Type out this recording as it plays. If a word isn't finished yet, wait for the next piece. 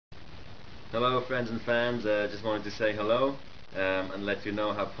Hello friends and fans, just wanted to say hello and let you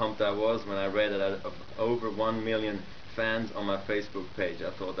know how pumped I was when I read that I have over 1 million fans on my Facebook page.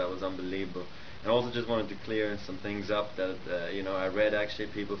 I thought that was unbelievable. And also just wanted to clear some things up that I read actually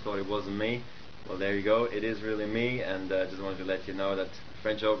people thought it wasn't me. Well, there you go, it is really me, and just wanted to let you know that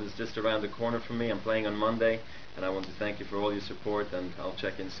French Open is just around the corner for me. I'm playing on Monday and I want to thank you for all your support, and I'll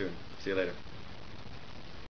check in soon. See you later.